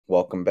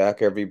Welcome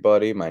back,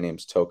 everybody. My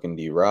name's Token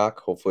D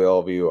Rock. Hopefully,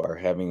 all of you are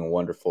having a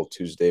wonderful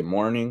Tuesday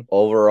morning.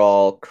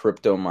 Overall,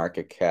 crypto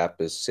market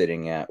cap is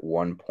sitting at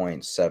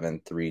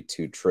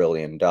 $1.732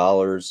 trillion.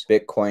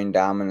 Bitcoin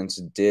dominance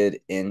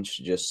did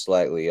inch just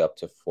slightly up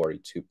to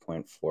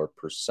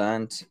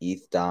 42.4%.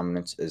 ETH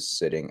dominance is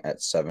sitting at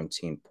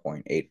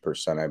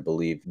 17.8%. I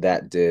believe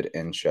that did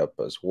inch up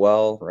as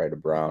well, right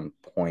around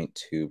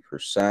 0.2%.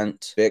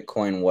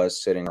 Bitcoin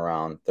was sitting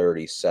around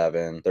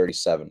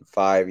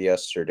 37.5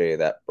 yesterday.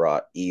 That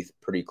brought ETH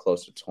pretty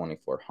close to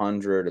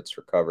 2,400. It's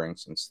recovering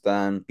since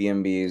then.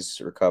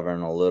 BNB's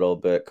recovering a little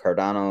bit.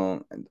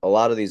 Cardano, a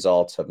lot of these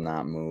alts have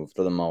not moved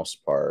for the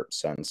most part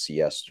since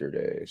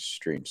yesterday's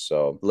stream.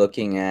 So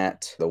looking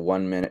at the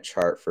 1 minute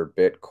chart for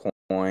Bitcoin,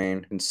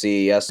 you can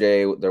see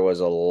yesterday there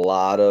was a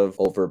lot of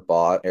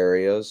overbought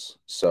areas.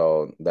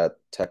 So that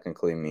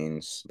technically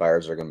means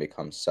buyers are going to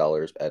become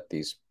sellers at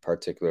these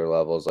particular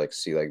levels. Like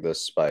see like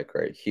this spike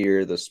right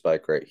here, this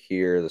spike right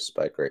here, this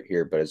spike right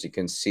here. But as you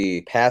can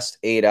see, past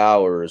 8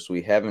 hours,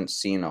 we haven't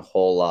seen a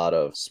whole lot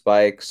of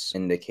spikes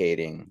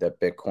indicating that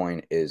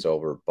Bitcoin is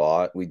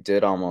overbought. We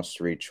did almost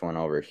reach one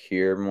over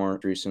here more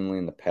recently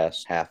in the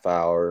past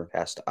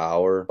past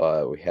hour,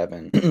 but we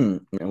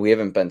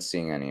haven't been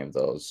seeing any of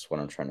those, what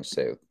I'm trying to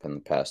say, in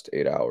the past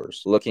 8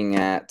 hours. Looking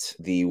at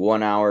the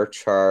 1 hour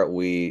chart,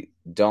 we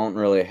don't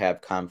really have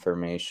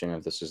confirmation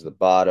if this is the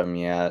bottom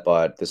yet,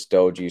 but this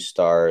doji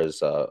star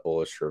is a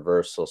bullish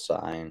reversal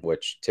sign,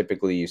 which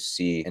typically you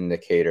see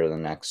indicator the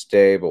next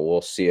day, but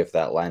we'll see if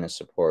that line of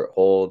support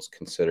holds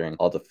considering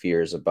all the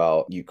fears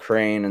about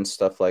Ukraine and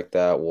stuff like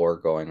that, war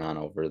going on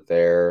over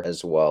there,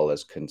 as well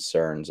as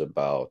concerns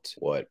about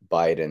what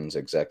Biden's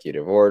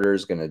executive order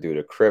is going to do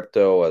to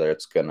crypto, whether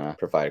it's going to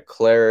provide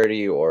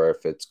clarity or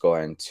if it's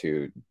going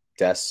to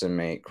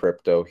decimate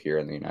crypto here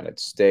in the United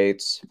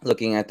States.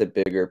 Looking at the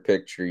bigger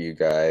picture, you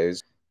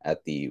guys,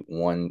 at the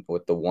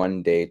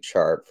 1 day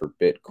chart for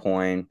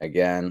Bitcoin,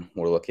 again,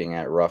 we're looking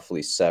at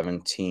roughly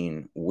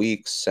 17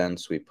 weeks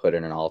since we put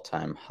in an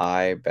all-time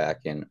high back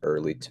in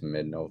early to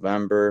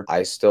mid-November.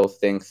 I still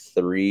think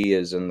 3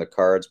 is in the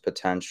cards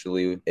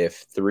potentially.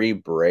 If 3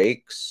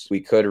 breaks, we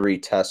could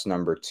retest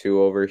number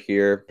 2 over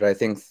here, but I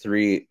think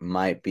 3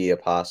 might be a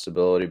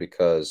possibility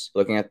because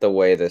looking at the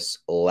way this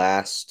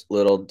last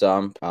little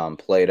dump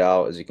played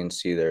out, as you can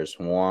see, there's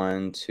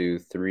 1, 2,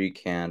 3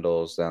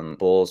 candles, then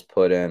bulls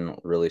put in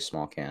really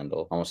small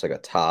candle, almost like a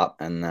top,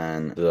 and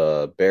then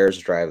the bears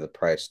drive the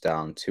price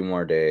down 2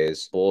 more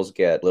days. Bulls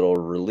get little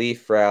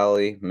relief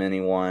rally,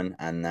 mini one,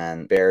 and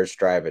then bears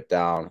drive it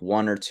down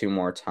 1 or 2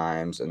 more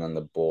times, and then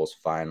the bulls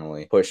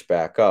finally push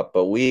back up.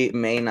 But we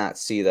may not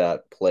see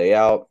that play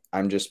out.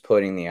 I'm just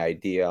putting the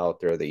idea out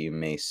there that you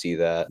may see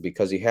that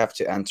because you have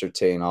to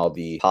entertain all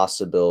the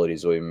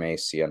possibilities we may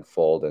see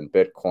unfold in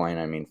Bitcoin.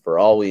 I mean, for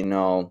all we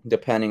know,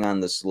 depending on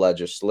this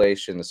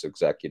legislation, this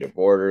executive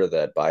order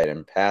that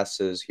Biden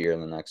passes here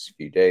in the next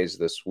few days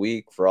this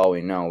week, for all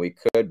we know, we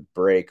could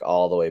break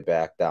all the way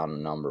back down to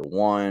number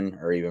 1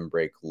 or even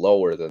break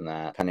lower than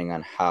that, depending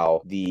on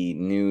how the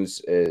news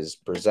is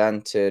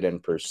presented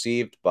and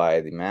perceived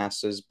by the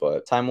masses.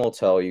 But time will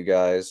tell, you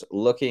guys.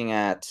 Looking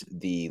at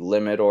the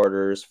limit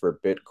orders for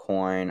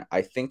Bitcoin,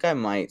 I think I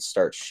might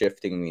start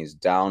shifting these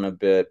down a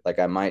bit. Like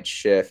I might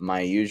shift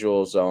my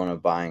usual zone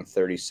of buying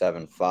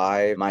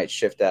 37.5, might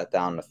shift that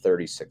down to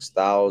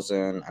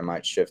 36,000. I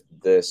might shift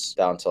this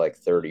down to like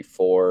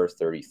 34,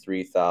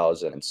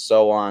 33,000 and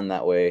so on.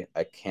 That way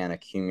I can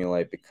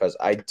accumulate because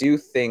I do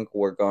think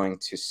we're going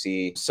to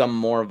see some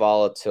more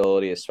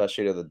volatility,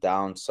 especially to the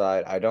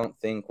downside. I don't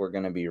think we're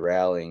going to be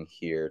rallying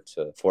here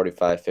to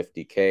 45,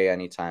 50K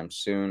anytime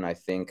soon. I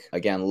think,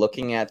 again,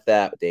 looking at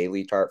that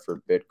daily chart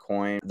for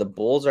Bitcoin, the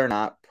bulls are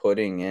not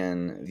putting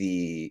in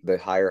the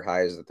higher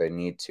highs that they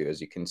need to.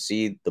 As you can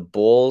see, the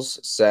bulls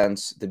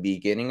since the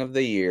beginning of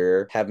the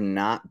year have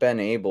not been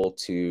able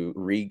to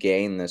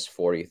regain this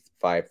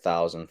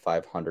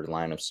 45,500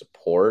 line of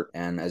support.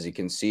 And as you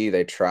can see,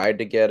 they tried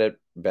to get it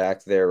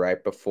back there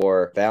right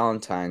before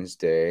Valentine's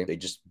Day. They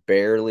just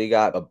barely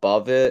got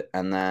above it,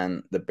 and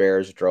then the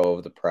bears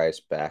drove the price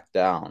back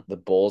down. The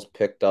bulls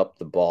picked up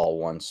the ball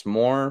once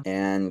more,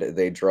 and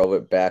they drove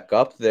it back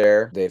up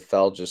there. They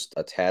fell just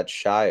a tad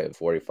shy of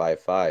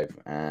 45.5,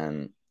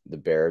 and the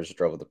bears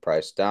drove the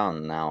price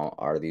down. Now,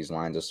 are these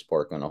lines of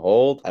support going to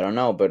hold? I don't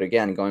know. But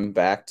again, going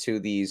back to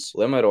these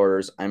limit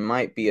orders, I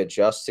might be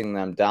adjusting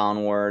them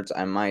downwards.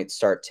 I might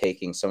start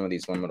taking some of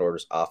these limit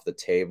orders off the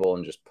table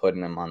and just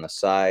putting them on the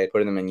side,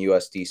 putting them in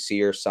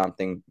USDC or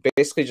something.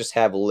 Basically, just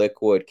have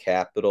liquid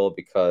capital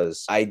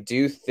because I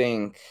do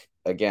think,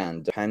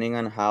 again, depending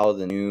on how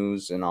the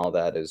news and all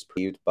that is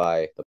perceived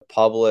by the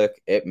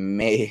public, it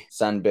may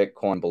send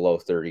Bitcoin below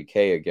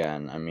 30K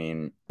again. I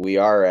mean, we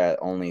are at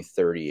only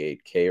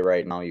 38K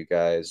right now, you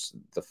guys.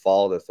 The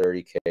fall to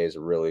 30K is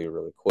really,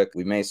 really quick.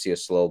 We may see a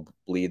slow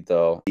bleed,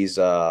 though. These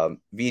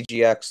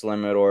VGX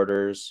limit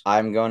orders,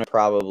 I'm going to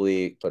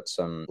probably put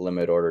some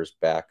limit orders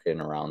back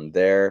in around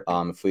there.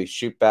 If we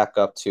shoot back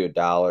up to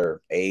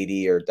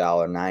 $1.80 or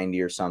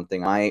 $1.90 or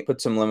something, I might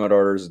put some limit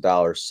orders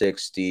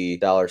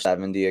 $1.60,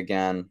 $1.70 again.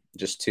 again,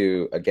 just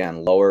to,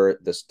 again, lower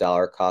this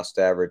dollar cost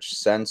average.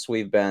 Since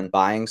we've been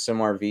buying some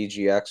more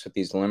VGX with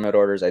these limit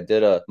orders, I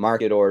did a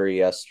market order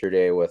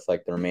yesterday with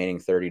like the remaining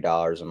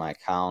 $30 in my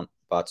account.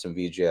 Bought some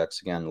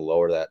VGX again to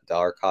lower that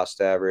dollar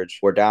cost average.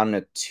 We're down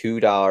to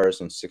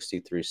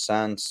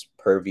 $2.63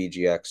 per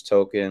VGX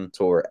token.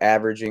 So we're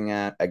averaging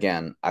at.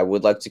 Again, I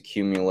would like to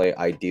accumulate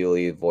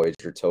ideally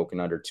Voyager token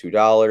under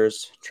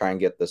 $2. Try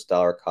and get this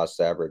dollar cost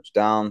average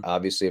down.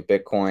 Obviously, if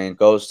Bitcoin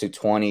goes to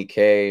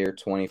 20K or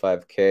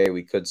 25K,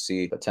 we could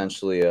see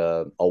potentially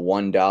a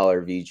 $1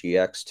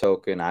 VGX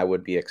token. I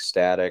would be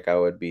ecstatic. I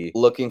would be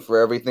looking for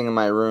everything in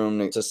my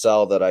room to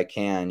sell that I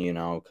can, you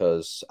know,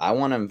 because I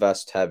want to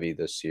invest heavy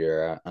this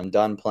year. I'm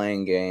done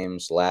playing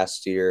games.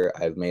 Last year,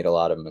 I've made a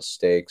lot of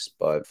mistakes.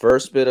 But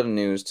first bit of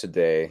news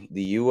today,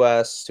 the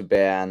U.S. to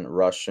ban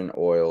Russian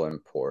oil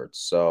imports.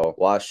 So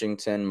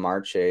Washington,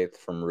 March 8th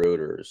from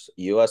Reuters.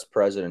 U.S.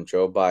 President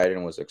Joe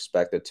Biden was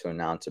expected to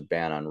announce a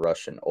ban on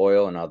Russian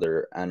oil and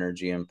other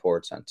energy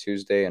imports on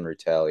Tuesday in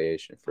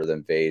retaliation for the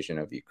invasion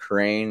of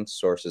Ukraine.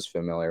 Sources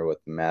familiar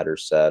with the matter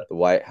said the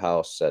White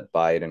House said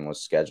Biden was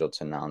scheduled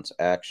to announce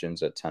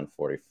actions at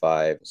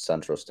 10:45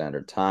 Central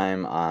Standard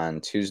Time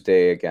on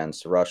Tuesday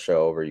against Russia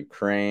over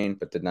Ukraine,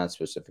 but did not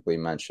specifically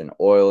mention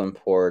oil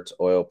imports.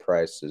 Oil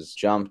prices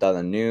jumped on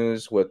the news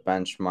with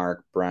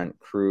benchmark Brent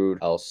crude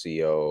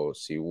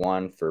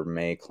LCOC1 for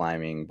May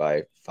climbing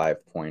by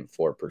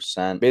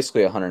 5.4%,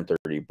 basically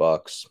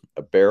 $130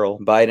 a barrel.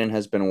 Biden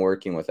has been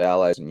working with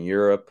allies in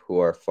Europe who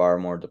are far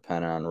more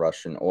dependent on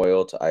Russian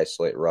oil to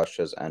isolate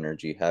Russia's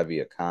energy-heavy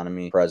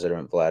economy.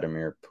 President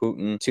Vladimir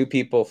Putin, two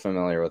people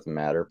familiar with the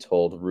matter,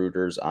 told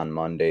Reuters on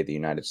Monday the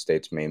United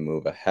States may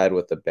move ahead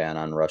with the ban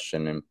on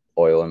Russian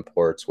oil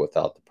imports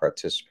without the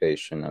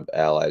participation of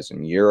allies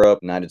in Europe.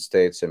 The United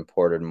States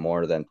imported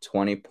more than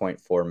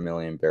 20.4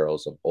 million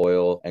barrels of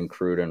oil and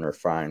crude and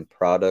refined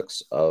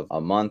products of a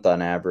month on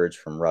average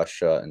from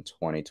Russia in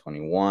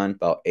 2021,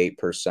 about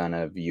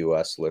 8% of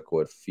U.S.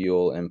 liquid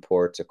fuel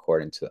imports,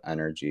 according to the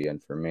Energy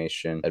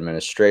Information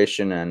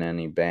Administration, and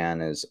any ban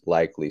is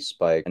likely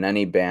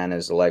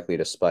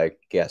to spike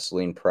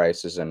gasoline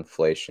prices and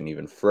inflation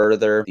even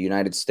further. The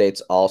United States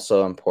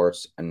also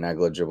imports a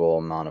negligible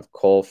amount of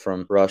coal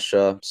from Russia.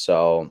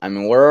 So, I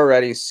mean, we're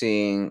already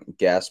seeing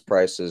gas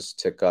prices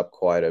tick up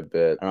quite a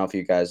bit. I don't know if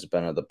you guys have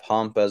been at the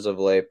pump as of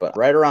late, but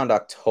right around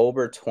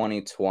October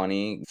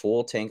 2020,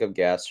 full tank of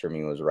gas for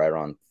me was right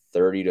around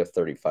 $30 to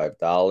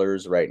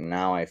 $35. Right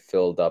now, I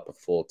filled up a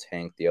full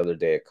tank the other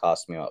day. It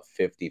cost me about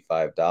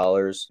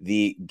 $55.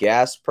 The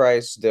gas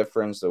price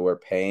difference that we're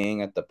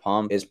paying at the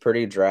pump is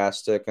pretty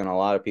drastic, and a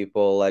lot of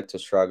people like to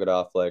shrug it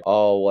off like,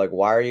 oh, like,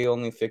 why are you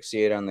only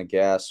fixated on the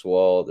gas?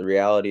 Well, the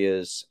reality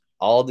is,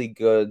 all the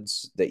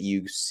goods that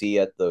you see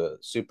at the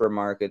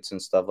supermarkets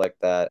and stuff like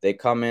that, they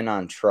come in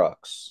on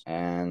trucks.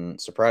 And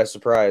surprise,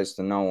 surprise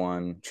to no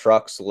one,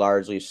 trucks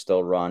largely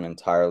still run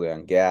entirely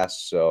on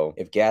gas. So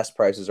if gas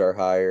prices are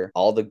higher,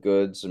 all the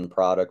goods and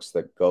products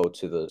that go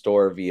to the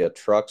store via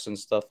trucks and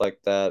stuff like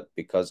that,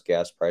 because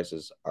gas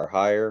prices are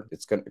higher,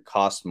 it's going to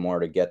cost more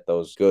to get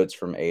those goods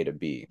from A to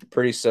B.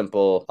 Pretty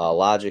simple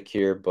logic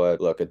here, but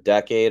look, a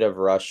decade of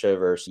Russia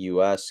versus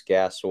U.S.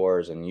 gas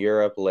wars in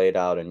Europe laid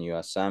out in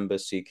U.S.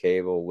 Embassy cable,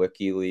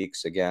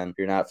 WikiLeaks. Again, if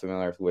you're not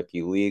familiar with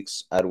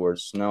WikiLeaks, Edward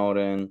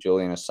Snowden,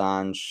 Julian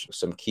Assange,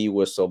 some key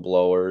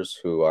whistleblowers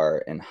who are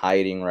in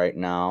hiding right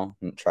now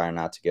and trying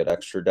not to get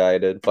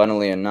extradited.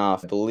 Funnily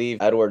enough, I believe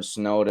Edward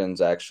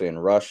Snowden's actually in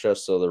Russia,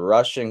 so the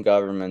Russian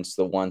government's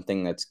the one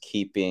thing that's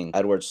keeping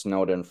Edward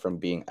Snowden from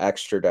being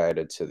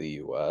extradited to the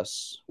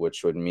U.S.,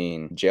 which would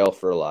mean jail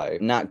for life.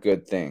 Not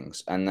good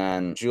things. And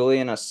then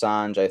Julian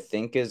Assange, I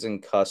think, is in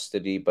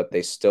custody, but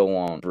they still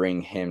won't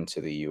bring him to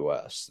the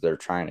U.S. They're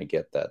trying to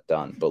get that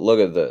done. But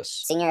look at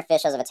this. Senior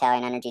officials of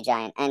Italian energy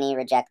giant Eni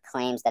reject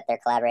claims that their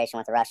collaboration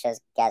with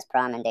Russia's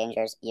Gazprom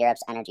endangers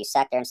Europe's energy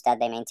sector. Instead,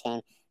 they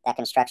maintain that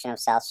construction of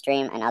South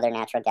Stream and other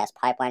natural gas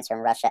pipelines from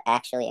Russia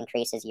actually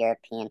increases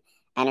European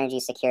energy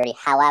security.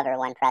 However,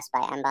 when pressed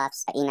by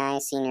MBOF's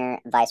Eni senior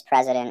vice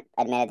president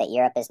admitted that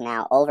Europe is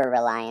now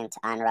over-reliant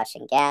on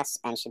Russian gas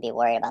and should be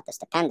worried about this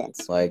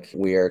dependence. Like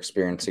we are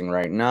experiencing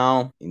right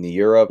now,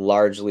 Europe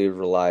largely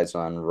relies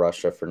on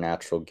Russia for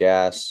natural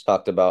gas.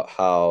 Talked about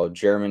how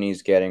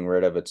Germany's getting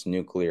rid of its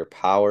nuclear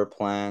power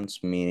plants,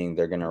 meaning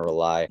they're going to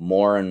rely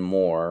more and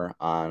more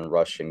on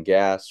Russian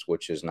gas,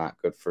 which is not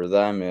good for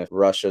them. If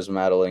Russia's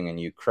meddling in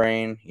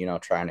Ukraine, you know,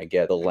 trying to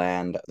get the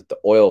land that the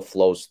oil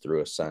flows through,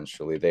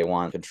 essentially. They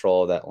want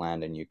control of that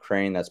land in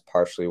Ukraine. That's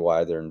partially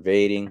why they're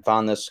invading. I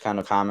found this kind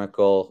of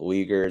comical.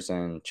 Uyghurs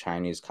and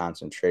Chinese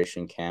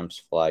concentration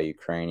camps fly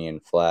Ukrainian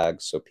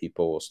flags, so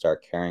people will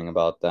start caring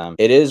about them.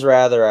 It is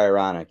rather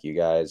ironic, you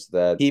guys,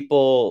 that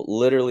people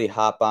literally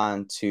hop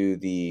on to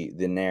the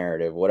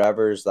narrative.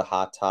 Whatever's the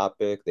hot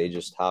topic, they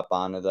just hop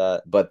onto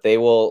that. But they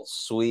will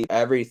sweep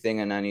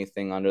everything and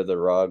anything under the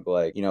rug.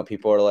 Like, you know,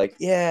 people are like,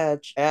 yeah,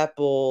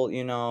 Apple,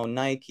 you know,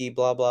 Nike,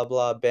 blah, blah,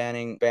 blah,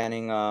 banning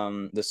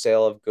the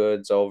sale of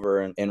goods over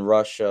over in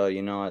Russia,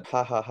 you know,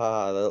 ha ha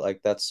ha,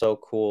 like that's so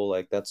cool,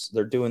 like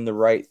they're doing the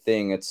right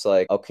thing. It's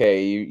like,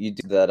 okay, you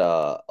do that.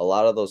 A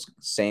lot of those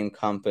same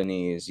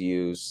companies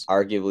use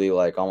arguably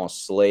like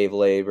almost slave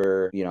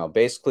labor. You know,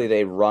 basically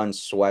they run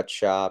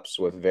sweatshops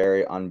with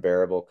very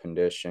unbearable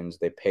conditions.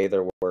 They pay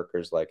their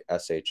workers like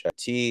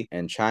SHIT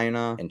in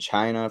China. In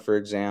China, for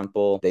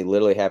example, they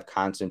literally have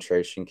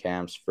concentration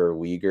camps for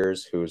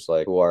Uyghurs,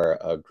 who are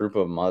a group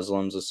of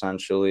Muslims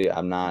essentially.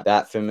 I'm not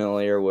that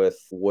familiar with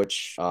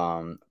which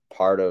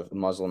part of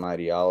Muslim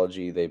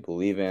ideology they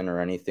believe in or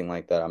anything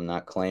like that. I'm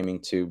not claiming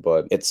to,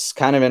 but it's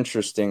kind of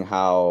interesting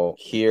how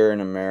here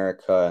in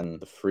America and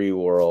the free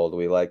world,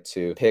 we like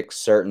to pick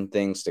certain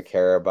things to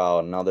care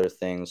about and other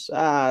things,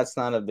 it's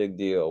not a big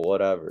deal,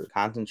 whatever.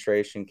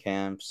 Concentration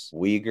camps,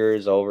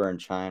 Uyghurs over in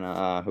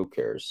China, who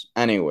cares?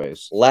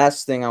 Anyways,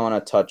 last thing I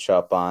want to touch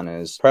up on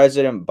is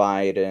President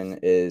Biden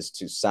is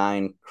to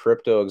sign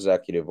crypto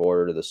executive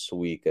order this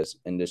week as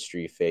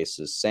industry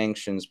faces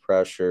sanctions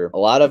pressure. A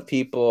lot of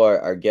people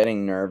are getting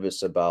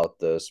nervous about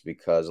this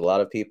because a lot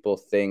of people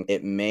think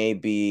it may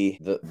be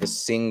the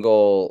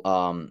single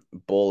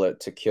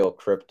bullet to kill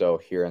crypto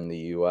here in the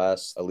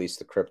US, at least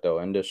the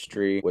crypto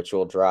industry, which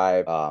will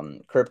drive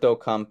crypto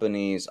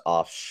companies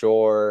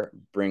offshore,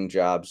 bring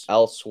jobs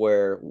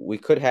elsewhere. We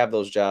could have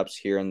those jobs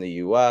here in the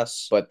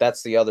US, but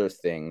that's the other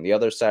thing. The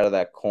other side of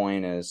that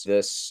coin is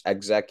this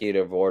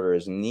executive order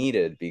is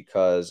needed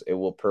because it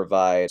will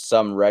provide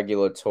some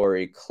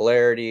regulatory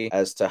clarity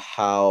as to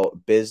how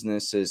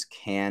businesses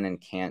can and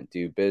can't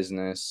do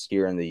business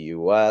here in the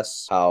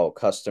US, how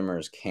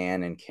customers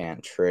can and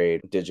can't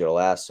trade digital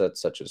assets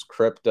such as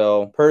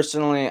crypto.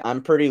 Personally,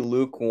 I'm pretty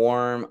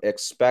lukewarm,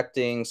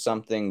 expecting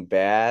something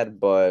bad,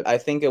 but I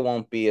think it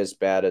won't be as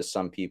bad as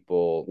some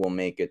people will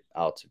make it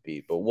out to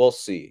be, but we'll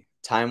see.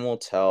 Time will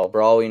tell.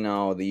 For all we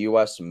know, the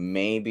US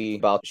may be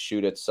about to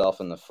shoot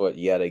itself in the foot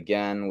yet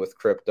again with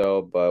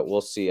crypto, but we'll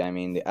see. I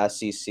mean, the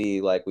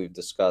SEC, like we've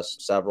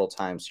discussed several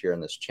times here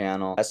in this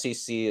channel,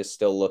 SEC is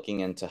still looking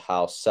into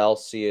how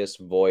Celsius,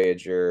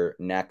 Voyager,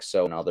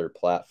 Nexo, and other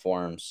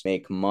platforms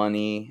make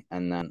money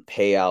and then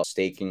pay out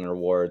staking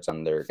rewards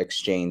on their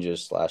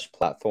exchanges slash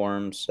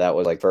platforms. That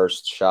was like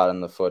first shot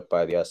in the foot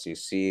by the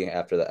SEC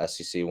after the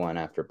SEC went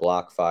after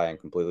BlockFi and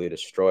completely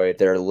destroyed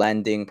their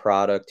lending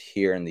product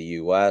here in the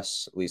US.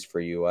 At least for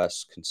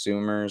US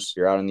consumers. If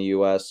you're out in the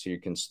US, you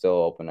can still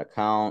open an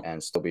account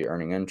and still be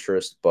earning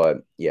interest.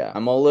 But yeah,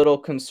 I'm a little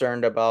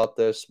concerned about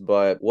this,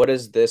 but what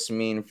does this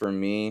mean for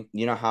me?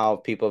 You know how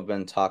people have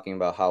been talking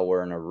about how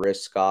we're in a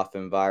risk-off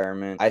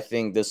environment? I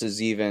think this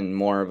is even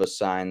more of a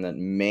sign that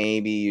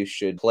maybe you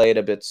should play it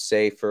a bit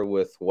safer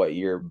with what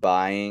you're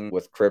buying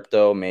with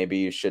crypto. Maybe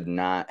you should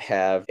not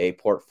have a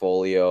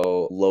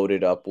portfolio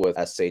loaded up with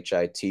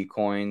SHIT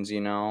coins,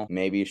 you know?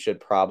 Maybe you should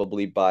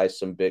probably buy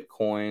some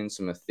Bitcoin,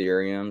 some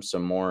Ethereum,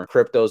 some more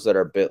cryptos that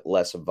are a bit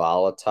less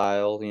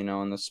volatile, you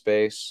know, in the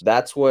space.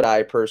 That's what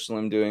I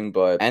personally am doing,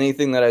 but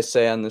anything that I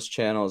say on this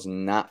channel is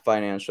not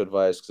financial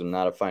advice because I'm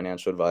not a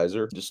financial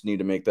advisor. Just need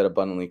to make that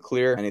abundantly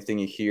clear. Anything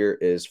you hear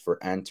is for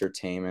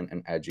entertainment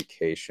and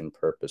education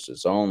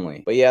purposes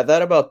only. But yeah,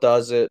 that about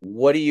does it.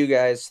 What do you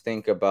guys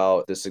think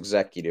about this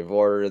executive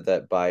order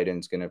that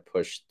Biden's going to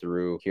push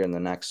through here in the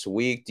next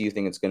week? Do you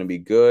think it's going to be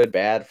good,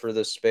 bad for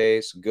the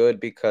space?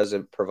 Good because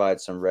it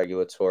provides some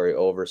regulatory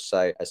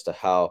oversight as to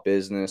how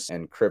business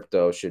and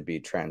crypto should be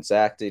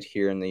transacted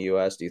here in the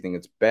US? Do you think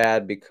it's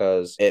bad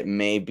because it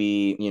may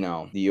be, you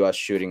know, the US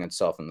shooting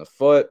itself in the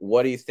foot?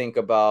 What do you think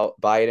about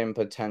Biden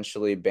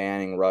potentially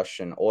banning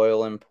Russian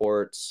oil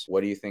imports?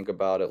 What do you think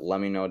about it? Let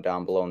me know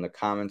down below in the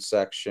comments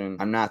section.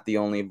 I'm not the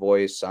only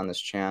voice on this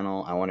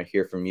channel. I want to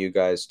hear from you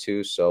guys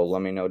too, so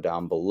let me know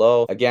down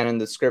below. Again, in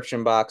the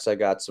description box, I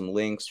got some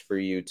links for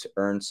you to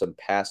earn some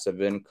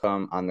passive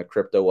income on the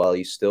crypto while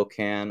you still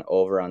can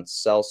over on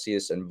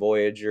Celsius and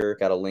Voyager.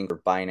 Got a link for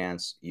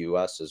Binance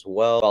US as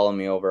well. Follow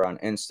me over on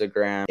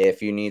Instagram.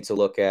 If you need to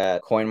look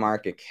at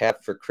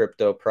CoinMarketCap for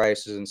crypto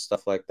prices and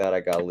stuff like that, I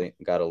got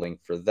a link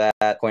for that.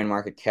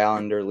 CoinMarket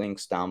calendar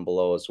links down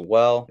below as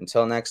well.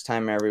 Until next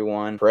time,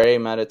 everyone, pray,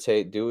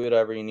 meditate, do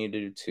whatever you need to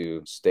do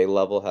to stay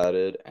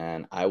level-headed,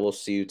 and I will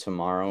see you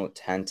tomorrow,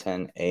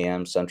 10:10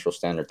 a.m. Central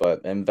Standard.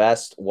 But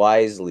invest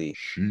wisely.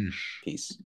 Sheesh. Peace.